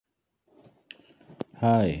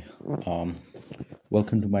Hi, um,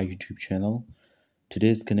 welcome to my YouTube channel. Today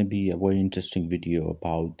is going to be a very interesting video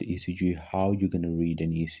about the ECG, how you're going to read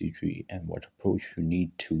an ECG, and what approach you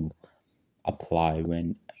need to apply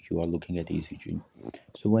when you are looking at ECG.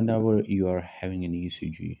 So, whenever you are having an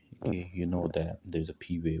ECG, okay, you know that there's a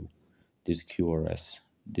P wave, this is QRS,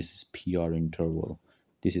 this is PR interval,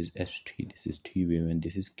 this is ST, this is T wave, and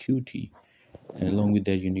this is QT. And along with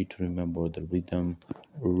that, you need to remember the rhythm,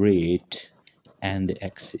 rate, and the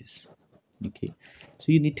axis. Okay, so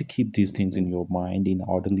you need to keep these things in your mind in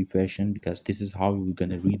orderly fashion, because this is how you're going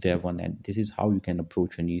to read that one, and this is how you can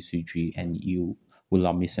approach an ECG and you will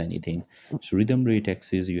not miss anything. So rhythm, rate,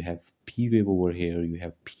 axis, you have P wave over here, you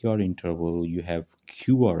have PR interval, you have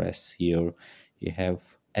QRS here, you have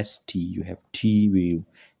ST, you have T wave,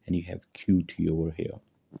 and you have QT over here.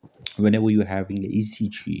 Whenever you're having an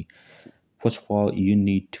ECG, first of all, you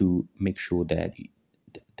need to make sure that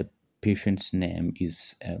the patient's name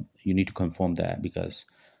is, you need to confirm that, because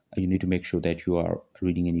you need to make sure that you are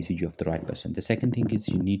reading an ECG of the right person. The second thing is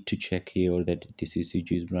you need to check here that this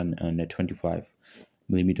ECG is run on a 25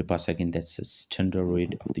 millimeter per second. That's the standard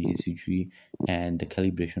rate of the ECG, and the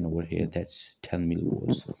calibration over here, that's 10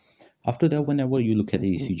 millivolts. After that, whenever you look at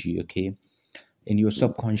the ECG, okay, in your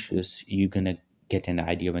subconscious, you're gonna get an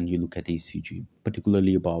idea when you look at the ECG,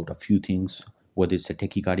 particularly about a few things, whether it's a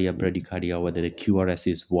tachycardia, bradycardia, whether the QRS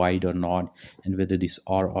is wide or not, and whether this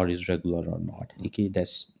RR is regular or not. Okay,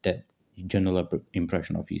 that's that general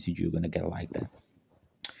impression of ECG. You're gonna get like that.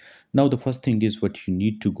 Now, the first thing is what you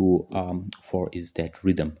need to go for is that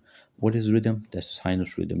rhythm. What is rhythm? That's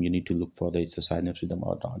sinus rhythm. You need to look for whether it's a sinus rhythm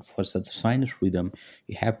or not. For the sinus rhythm,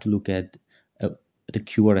 you have to look at uh, the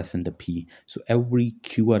QRS and the P. So every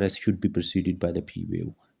QRS should be preceded by the P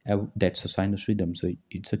wave. That's a sinus rhythm. So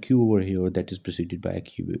it's a Q over here that is preceded by a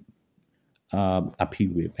Q wave. A P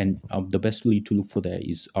wave, and the best lead to look for that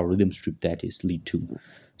is our rhythm strip, that is lead 2.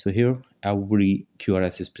 So here every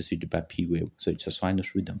QRS is preceded by P wave, so it's a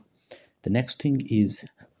sinus rhythm. The next thing is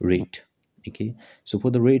rate. Okay, so for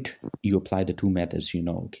the rate, you apply the two methods,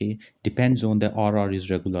 okay, depends on the RR is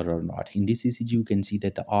regular or not. In this ECG, you can see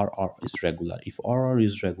that the RR is regular. If RR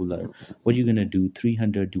is regular, what you're going to do,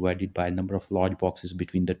 300 divided by number of large boxes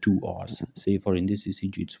between the two R's. Say for in this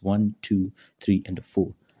ECG, it's 1, 2, 3, and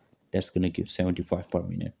 4. That's going to give 75 per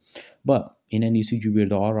minute. But in an ECG where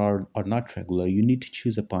the RR are not regular, you need to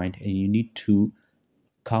choose a point and you need to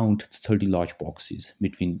count 30 large boxes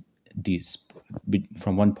between these,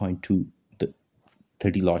 from 1 point to the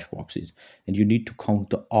 30 large boxes, and you need to count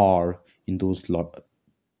the R in those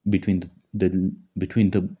between between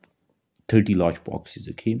the 30 large boxes,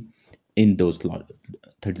 okay, in those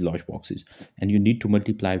 30 large boxes, and you need to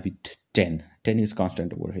multiply with 10. 10 is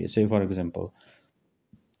constant over here. Say for example,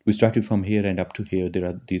 we started from here and up to here,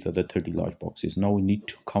 these are the 30 large boxes. Now we need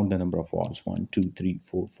to count the number of R's. 1, 2, 3,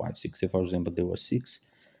 4, 5, 6. Say for example there were 6,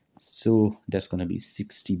 so that's going to be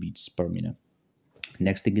 60 beats per minute.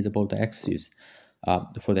 Next thing is about the axis.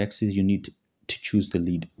 For the axis, you need to choose the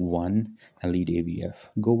lead 1 and lead AVF.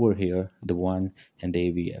 Go over here, the 1 and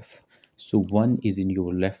the AVF. So 1 is in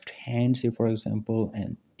your left hand, say for example,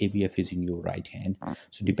 and AVF is in your right hand.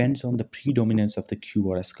 So depends on the predominance of the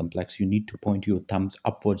QRS complex. You need to point your thumbs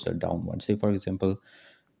upwards or downwards. Say for example,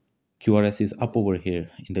 QRS is up over here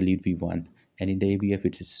in the lead V1, and in the AVF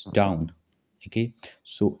it is down. Okay,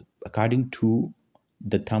 so according to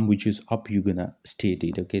the thumb which is up, you're gonna state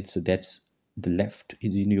it. Okay, so that's the left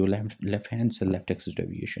is in your left hand, so left axis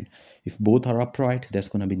deviation. If both are upright, that's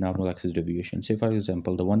gonna be normal axis deviation. Say for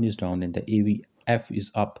example the 1 is down and the AVF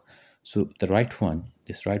is up, so the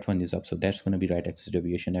this right one is up, so that's going to be right axis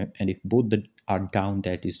deviation. And if both are down,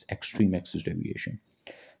 that is extreme axis deviation.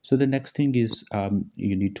 So the next thing is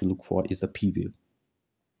you need to look for is the P wave.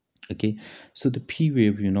 Okay, so the P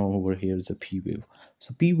wave, over here is a P wave.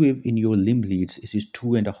 So P wave in your limb leads is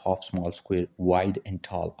 2.5 small square, wide and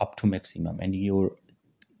tall up to maximum, and in your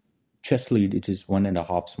chest lead it is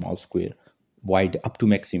 1.5 small square, wide up to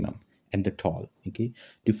maximum, and the tall. Okay,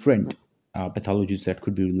 different pathologies that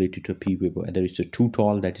could be related to a P wave. Whether it's a too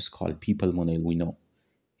tall, that is called P pulmonale, we know.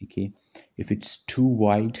 Okay, if it's too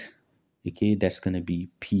wide, okay, that's going to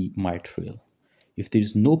be P mitral. If there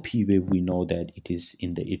is no P wave, we know that it is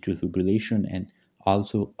in the atrial fibrillation, and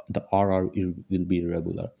also the RR will be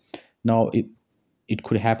irregular. Now, it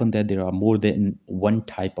could happen that there are more than one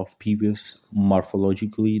type of P waves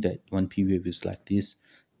morphologically, that one P wave is like this,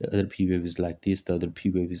 the other P wave is like this, the other P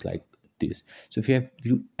wave is like this. So if you have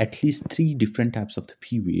at least 3 different types of the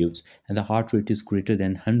P waves and the heart rate is greater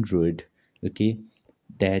than 100, okay,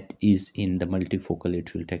 that is in the multifocal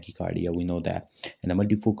atrial tachycardia, we know that. And the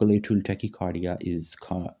multifocal atrial tachycardia is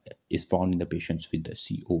is found in the patients with the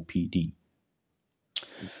COPD.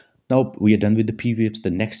 Now we are done with the P waves. The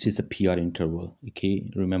next is the PR interval. Okay,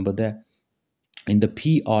 remember that in the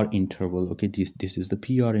PR interval, okay, this is the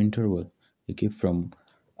PR interval, okay, from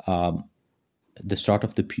the start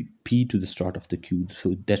of the P to the start of the Q.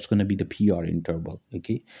 So that's going to be the PR interval.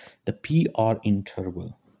 Okay, the PR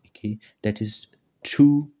interval, okay, that is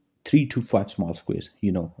 3 to 5 small squares,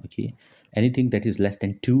 okay. Anything that is less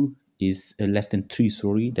than 2 is less than 3,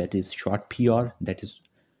 sorry, that is short PR, that is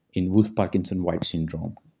in Wolff Parkinson White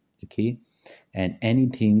syndrome. Okay, and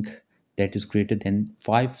anything that is greater than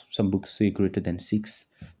 5, some books say greater than 6,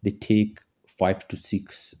 they take 5 to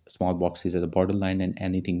 6 small boxes as a borderline, and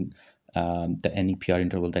anything the any PR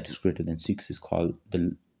interval that is greater than 6 is called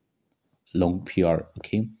the long PR.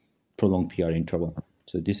 Okay, prolonged PR interval.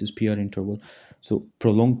 So this is PR interval. So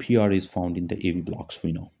prolonged PR is found in the AV blocks,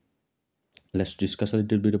 we know. Let's discuss a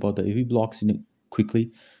little bit about the AV blocks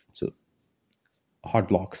quickly. So heart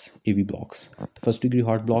blocks, AV blocks. The first degree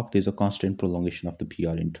heart block, there's a constant prolongation of the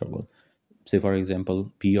PR interval. Say for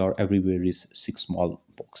example, PR everywhere is 6 small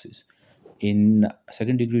boxes. In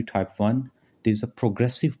second degree type 1, there's a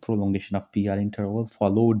progressive prolongation of PR interval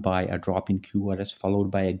followed by a drop in QRS,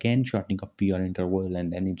 followed by again shortening of PR interval,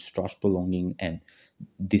 and then it starts prolonging, and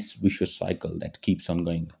this vicious cycle that keeps on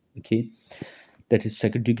going. Okay, that is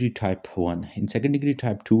second degree type 1. In second degree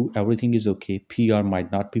type 2, everything is okay. PR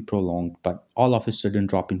might not be prolonged, but all of a sudden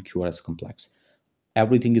drop in QRS complex.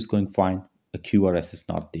 Everything is going fine. The QRS is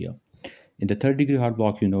not there. In the third degree heart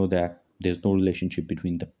block, you know that there's no relationship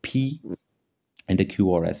between the P and the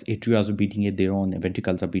QRS. Atria are beating at their own,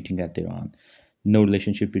 ventricles are beating at their own. No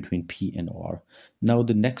relationship between P and R. Now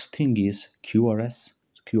the next thing is QRS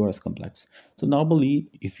complex. So normally,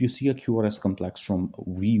 if you see a QRS complex from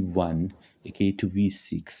V1, okay, to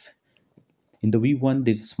V6, in the V1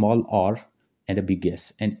 there's a small r and a big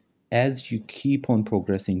S, and as you keep on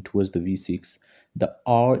progressing towards the V6, the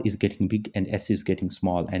r is getting big and S is getting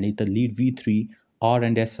small, and in the lead V3, r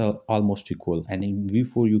and S are almost equal, and in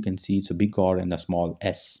V4 you can see it's a big R and a small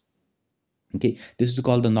S. Okay, this is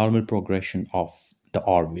called the normal progression of the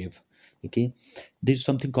R wave. Okay, there's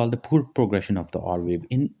something called the poor progression of the R wave.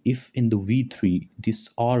 If in the V3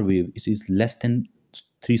 this R wave is less than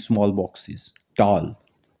 3 small boxes tall,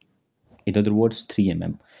 in other words 3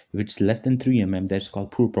 mm, if it's less than 3 mm, that's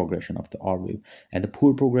called poor progression of the R wave, and the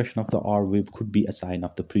poor progression of the R wave could be a sign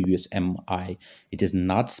of the previous MI. It is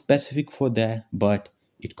not specific for that, but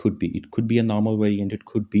it could be a normal variant, it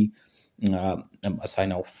could be a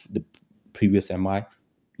sign of the previous MI.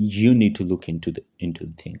 You need to look into the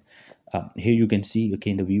thing. Here you can see,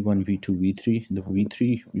 okay, in the V1, V2, V3, in the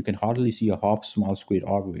V3 you can hardly see a half small square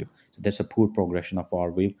R wave. So that's a poor progression of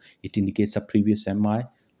R wave. It indicates a previous MI,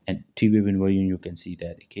 and T wave inversion you can see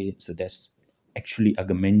that. Okay, so that's actually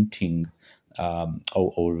augmenting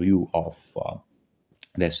overview of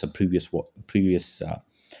that's a previous MI,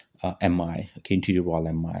 okay, interior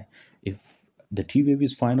wall MI. If the T wave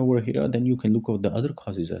is fine over here, then you can look at the other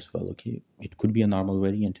causes as well. Okay, it could be a normal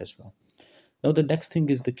variant as well. Now the next thing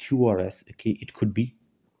is the QRS. Okay, it could be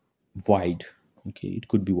wide. Okay, it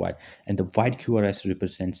could be wide, and the wide QRS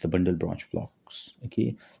represents the bundle branch blocks.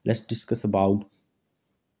 Okay, let's discuss about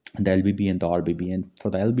the LBB and the RBB. And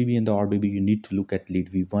for the LBB and the RBB, you need to look at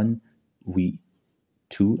lead V1,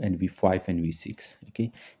 V2, and V5 and V6.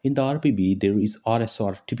 Okay, in the RBB there is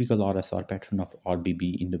RSR, typical RSR pattern of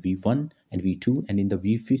RBB in the V1 and V2, and in the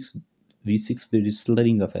V6 there is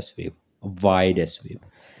slurring of S wave, a wide S wave.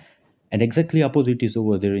 And exactly opposite is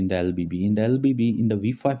over there in the LBB. In the LBB, in the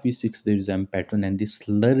V5, V6, there is M pattern, and this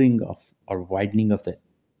slurring of or widening of the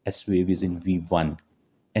S wave is in V1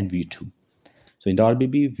 and V2. So in the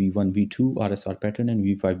RBB, V1, V2, RSR pattern, and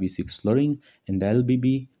V5, V6 slurring. In the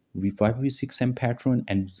LBB, V5, V6 M pattern,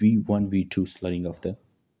 and V1, V2 slurring of the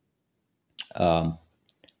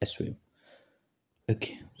S wave.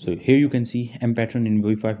 Okay, so here you can see M pattern in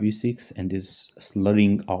V5, V6, and this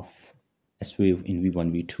slurring of S wave in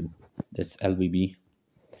V1, V2. That's LBB.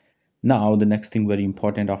 Now the next thing very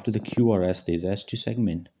important, after the QRS there's ST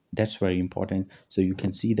segment. That's very important. So you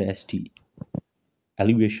can see the ST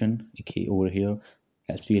elevation, okay, over here.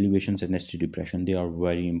 ST elevations and ST depression, they are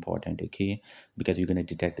very important, okay, because you're going to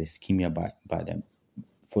detect the ischemia by them.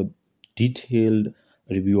 For detailed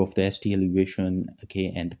review of the ST elevation,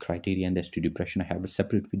 okay, and the criteria and the ST depression, I have a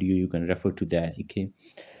separate video, you can refer to that. Okay,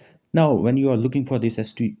 now when you are looking for this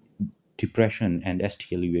ST depression and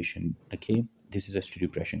ST elevation, okay, this is ST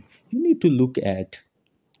depression, you need to look at,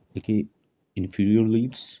 okay, inferior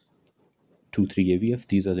leads, 2 3 AVF.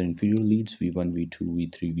 These are the inferior leads, V1, V2,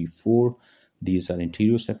 V3, V4. These are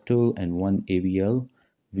anterior septal, and 1 AVL,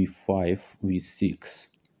 V5, V6.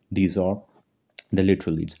 These are the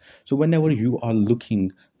lateral leads. So whenever you are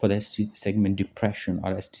looking for the ST segment depression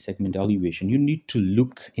or ST segment elevation, you need to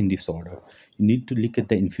look in this order. You need to look at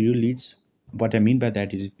the inferior leads. What I mean by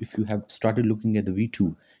that is, if you have started looking at the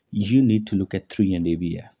V2, you need to look at 3 and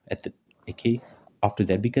AVF at the, okay, after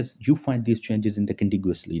that, because you find these changes in the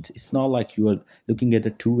contiguous leads. It's not like you are looking at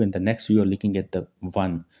the 2 and the next you are looking at the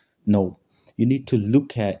 1. No, you need to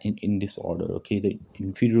look at in this order, okay, the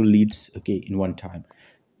inferior leads, okay, in one time,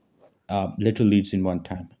 lateral leads in one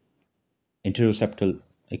time, interoceptal,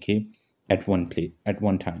 okay, at one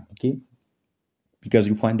time, okay, because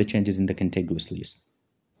you find the changes in the contiguous leads.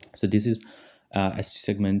 So this is ST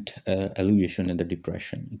segment elevation and the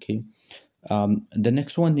depression, okay. The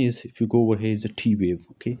next one is, if you go over here, is a T wave,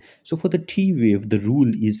 okay. So for the T wave, the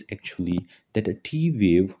rule is actually that a T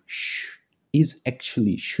wave should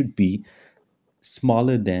be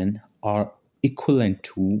smaller than or equivalent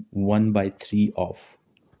to 1/3 of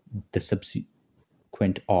the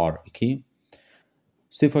subsequent R, okay.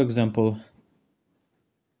 Say for example,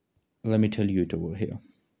 let me tell you it over here.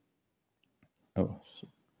 Oh, so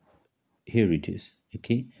here it is,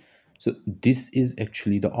 okay. So this is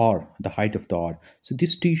actually the R, the height of the R. So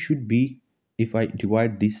this T should be, if I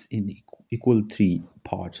divide this in equal 3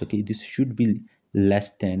 parts, okay, this should be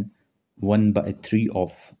less than 1/3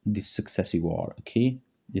 of this successive R, okay,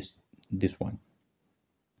 this one,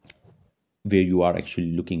 where you are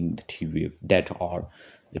actually looking the T wave, that R,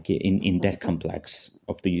 okay, in that complex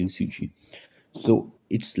of the ECG. So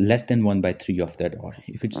it's less than 1/3 of that R.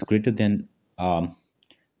 If it's greater than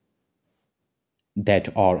that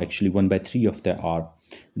R, actually 1/3 of that R,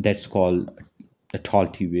 that's called a tall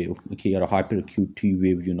T wave, okay, or a hyperacute T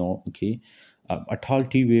wave, you know, okay. A tall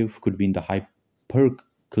T wave could be in the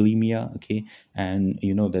hyperkalemia, okay, and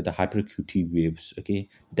you know that the hyperacute T waves, okay,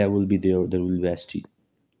 there will be ST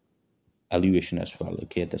elevation as well,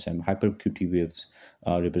 okay. At the same, hyperacute T waves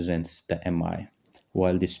represents the MI,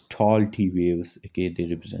 while these tall T waves, okay, they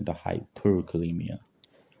represent the hyperkalemia,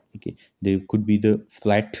 okay. There could be the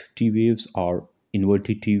flat T waves or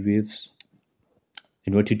inverted T waves.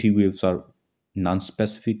 Inverted T waves are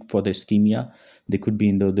non-specific for the ischemia. They could be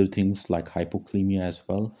in the other things like hypokalemia as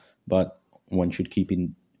well, but one should keep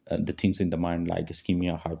in the things in the mind like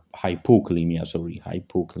ischemia, hypokalemia,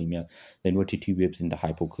 hypokalemia, the inverted T waves in the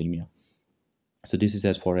hypokalemia. So this is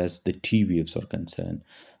as far as the T waves are concerned.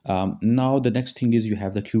 Now the next thing is, you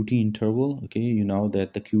have the QT interval, okay. You know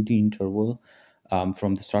that the QT interval,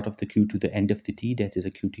 from the start of the Q to the end of the T, that is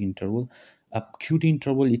a QT interval. A QT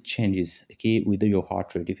interval, it changes, okay, with your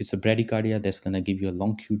heart rate. If it's a bradycardia, that's going to give you a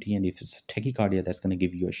long QT, and if it's a tachycardia, that's going to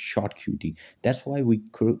give you a short QT. That's why we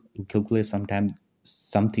calculate sometimes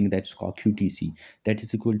something that's called QTC, that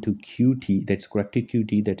is equal to QT, that's corrected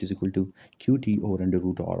QT, that is equal to QT over under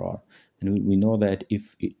root RR. And we know that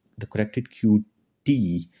if the corrected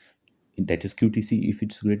QT, that is QTC, if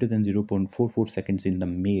it's greater than 0.44 seconds in the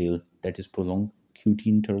male, that is prolonged QT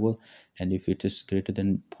interval, and if it is greater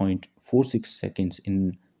than 0.46 seconds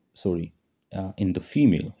in the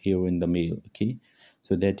female, here in the male, okay,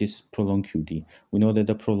 so that is prolonged QT. We know that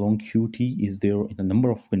the prolonged QT is there in a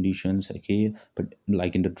number of conditions, okay, but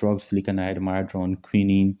like in the drugs, flecainide, myodrone,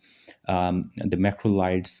 quinine, the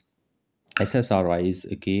macrolides, SSRIs,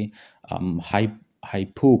 okay,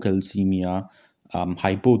 hypocalcemia,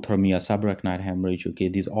 hypothermia, subarachnoid hemorrhage, okay,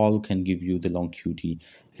 these all can give you the long QT,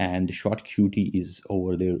 and the short QT is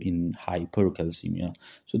over there in hypercalcemia.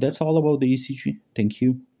 So that's all about the ECG. Thank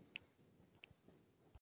you.